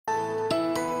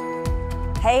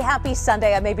Hey, happy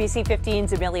Sunday. I'm ABC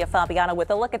 15's Amelia Fabiano with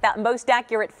a look at that most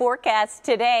accurate forecast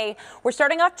today. We're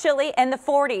starting off chilly in the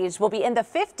 40s. We'll be in the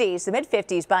 50s, the mid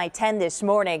 50s by 10 this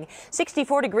morning,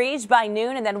 64 degrees by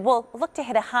noon, and then we'll look to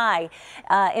hit a high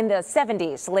in the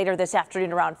 70s later this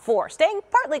afternoon around 4. Staying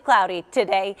partly cloudy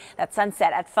today. That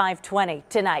sunset at 5:20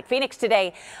 tonight. Phoenix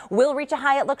today will reach a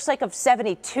high, it looks like, of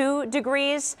 72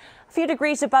 degrees. A few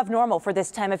degrees above normal for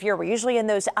this time of year. We're usually in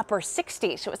those upper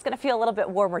 60s, so it's going to feel a little bit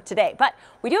warmer today. But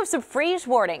we do have some freeze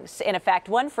warnings. In effect,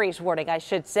 one freeze warning, I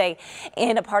should say,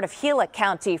 in a part of Gila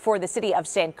County for the city of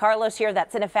San Carlos here.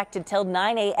 That's in effect until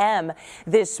 9 a.m.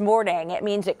 this morning. It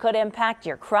means it could impact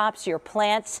your crops, your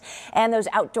plants, and those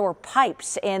outdoor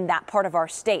pipes in that part of our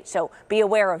state. So be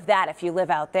aware of that if you live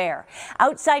out there.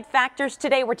 Outside factors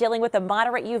today, we're dealing with a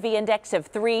moderate UV index of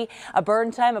 3, a burn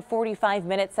time of 45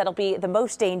 minutes. That'll be the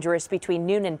most dangerous between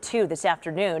noon and 2 this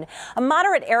afternoon. A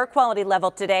moderate air quality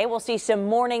level today. We'll see some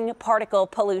morning particle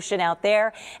pollution out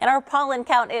there, and our pollen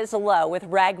count is low, with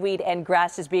ragweed and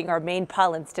grasses being our main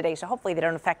pollens today, so hopefully they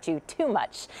don't affect you too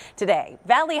much today.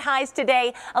 Valley highs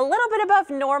today a little bit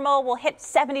above normal. We'll hit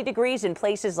 70 degrees in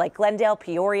places like Glendale,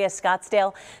 Peoria,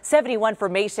 Scottsdale, 71 for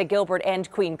Mesa, Gilbert,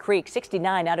 and Queen Creek,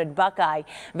 69 out in Buckeye.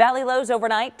 Valley lows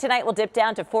overnight tonight will dip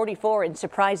down to 44 in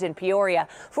Surprise in Peoria,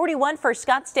 41 for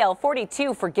Scottsdale,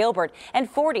 42 for Gilbert, and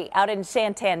 40 out in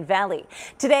Santan Valley.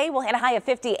 Today we'll hit a high of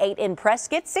 58 in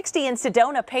Prescott, 60 in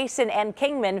Sedona, Payson, and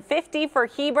Kingman, 50 for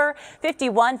Heber,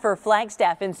 51 for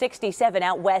Flagstaff, and 67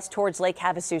 out west towards Lake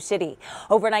Havasu City.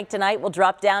 Overnight tonight will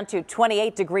drop down to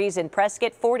 28 degrees in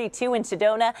Prescott, 42 in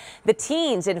Sedona, the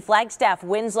teens in Flagstaff,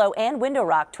 Winslow, and Window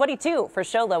Rock, 22 for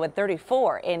Show Low, and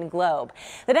 34 in Globe.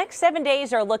 The next 7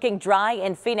 days are looking dry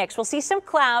in Phoenix. We'll see some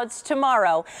clouds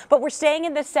tomorrow, but we're staying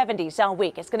in the 70s all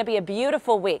week. It's going to be a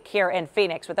beautiful week here in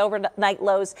Phoenix, with overnight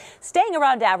lows staying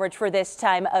around average for this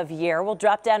time of year. We'll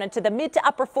drop down into the mid to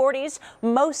upper 40s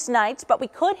most nights, but we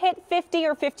could hit 50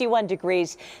 or 51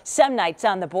 degrees some nights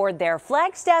on the board there.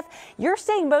 Flagstaff, you're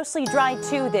staying mostly dry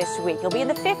too this week. You'll be in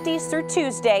the 50s through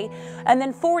Tuesday, and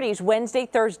then 40s Wednesday,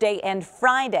 Thursday, and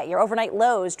Friday. Your overnight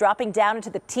lows dropping down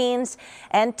into the teens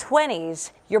and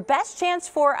 20s. Your best chance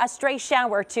for a stray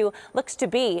shower or two looks to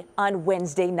be on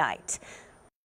Wednesday night.